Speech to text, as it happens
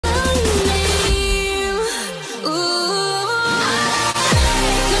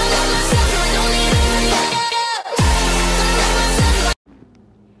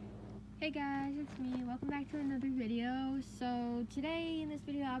welcome back to another video. So today in this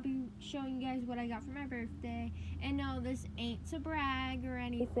video I'll be showing you guys what I got for my birthday. And no, this ain't to brag or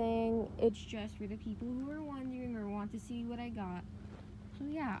anything, it's just for the people who are wondering or want to see what I got. So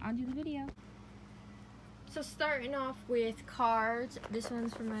yeah, on to the video. So starting off with cards, this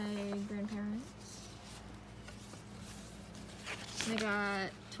one's for my grandparents. I got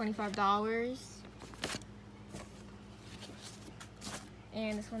 $25.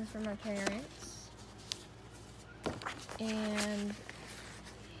 And this one's for my parents. And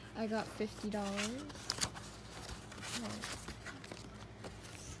I got $50.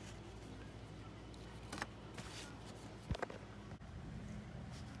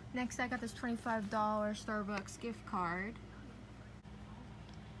 Next, I got this $25 Starbucks gift card.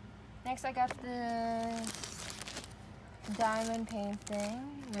 Next, I got this diamond painting.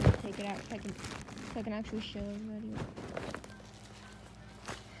 I'm gonna take it out so I can actually show everybody.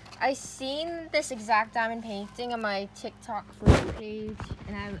 I seen this exact diamond painting on my TikTok for you page,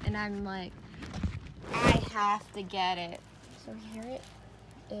 and I'm like, I have to get it. So here it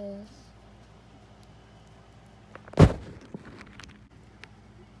is.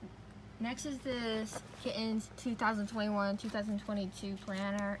 Next is this Kittens 2021-2022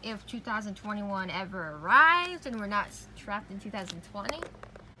 planner. If 2021 ever arrives and we're not trapped in 2020.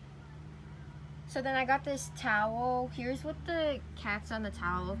 So then I got this towel. Here's what the cats on the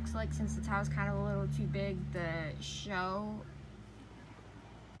towel looks like, since the towel's kind of a little too big to show.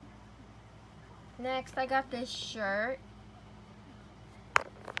 Next, I got this shirt.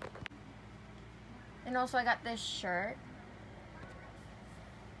 And also I got this shirt.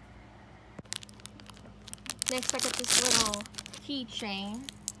 Next, I got this little keychain.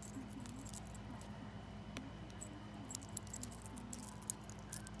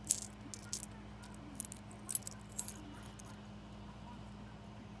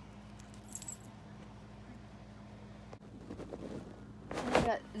 I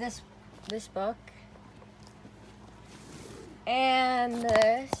got this book and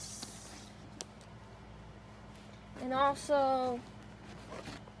this, and also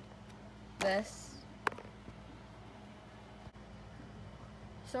this.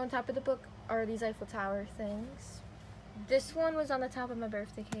 So on top of the book are these Eiffel Tower things. This one was on the top of my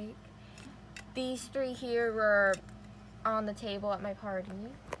birthday cake. These three here were on the table at my party.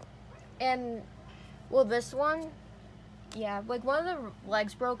 And well, this one, yeah, like one of the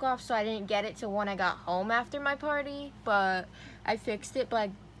legs broke off, so I didn't get it till when I got home after my party, but I fixed it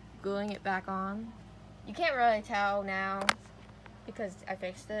by gluing it back on. You can't really tell now because I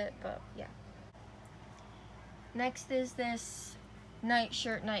fixed it, but yeah. Next is this night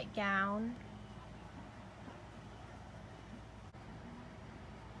shirt, nightgown.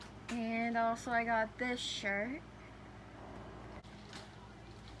 And also I got this shirt.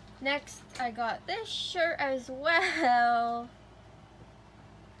 Next, I got this shirt as well.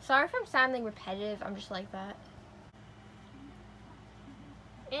 Sorry if I'm sounding repetitive, I'm just like that.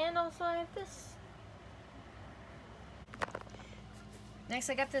 And also I have this. Next,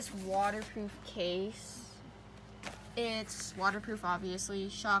 I got this waterproof case. It's waterproof, obviously,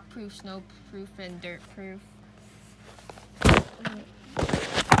 shockproof, snowproof, and dirtproof.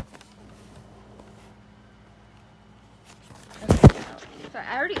 So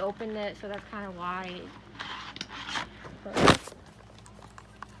I already opened it, so that's kind of why. But it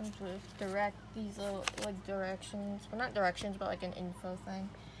comes with these little like directions. Well, not directions, but like an info thing,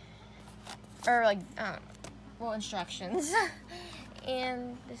 or like well, instructions.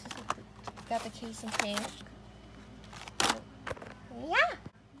 And this is got the case in pink. Yeah.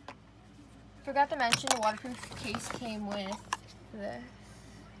 Forgot to mention the waterproof case came with this.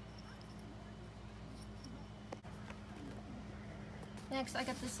 Next, I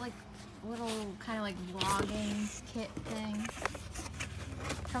got this like little kind of like vlogging kit thing.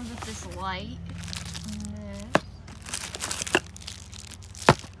 Comes with this light and this.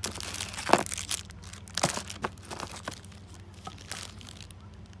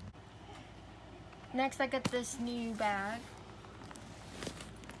 Next, I got this new bag.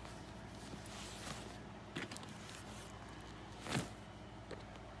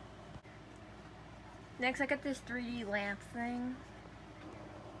 Next, I got this 3D lamp thing.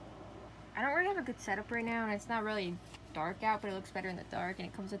 I don't really have a good setup right now, and it's not really dark out, but it looks better in the dark, and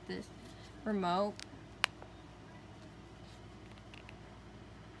it comes with this remote.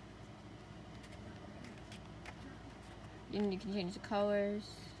 And you can change the colors.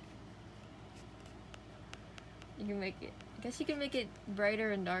 You can make it, I guess you can make it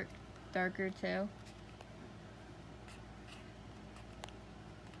brighter and darker too.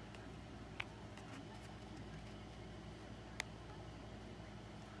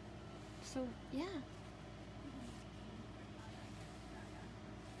 So yeah,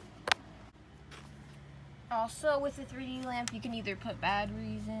 Also, with the 3D lamp, you can either put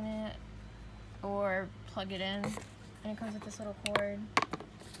batteries in it or plug it in. And it comes with this little cord.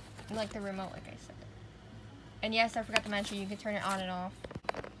 Like the remote, like I said. And yes, I forgot to mention, you can turn it on and off.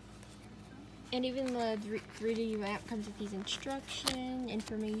 And even the 3D lamp comes with these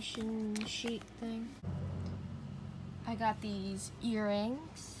information sheet thing. I got these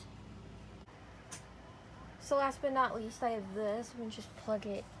earrings. So last but not least, I have this. We can just plug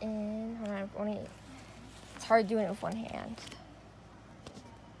it in. It's hard doing it with one hand.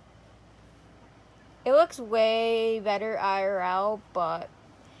 It looks way better IRL, but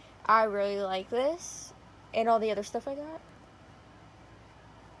I really like this and all the other stuff I got.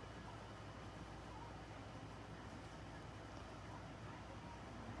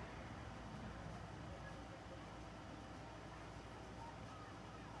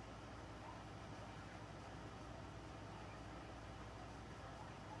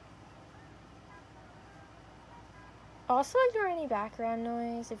 Also, ignore any background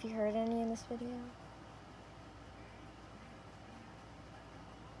noise if you heard any in this video.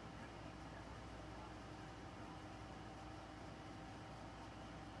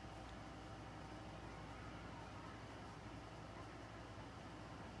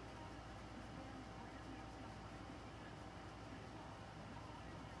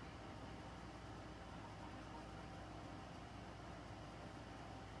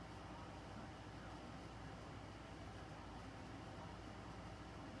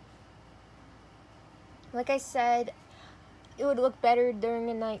 Like I said, it would look better during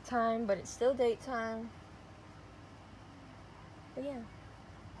the nighttime, but it's still daytime. But yeah.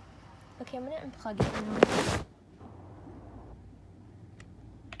 Okay, I'm gonna unplug it now.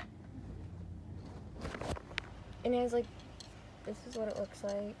 And it's like, this is what it looks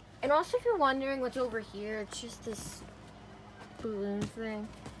like. And also, if you're wondering what's over here, it's just this balloon thing.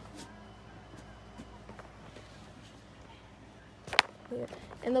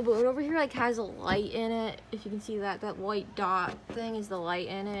 And the balloon over here like has a light in it. If you can see that white dot thing is the light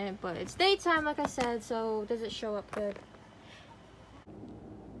in it, but it's daytime like I said, so does it show up good?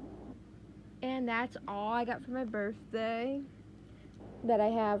 And that's all I got for my birthday that I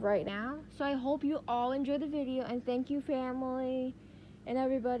have right now. So I hope you all enjoyed the video, and thank you family and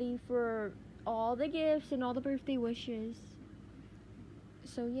everybody for all the gifts and all the birthday wishes.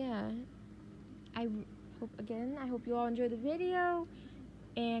 So yeah, I hope you all enjoyed the video,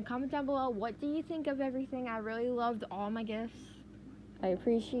 and comment down below, what do you think of everything? I really loved all my gifts. I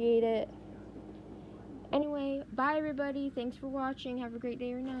appreciate it. Anyway, bye everybody. Thanks for watching. Have a great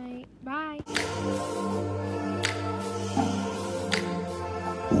day or night. Bye.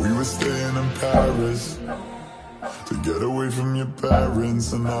 We were staying in Paris to get away from your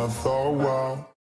parents, and I thought, wow,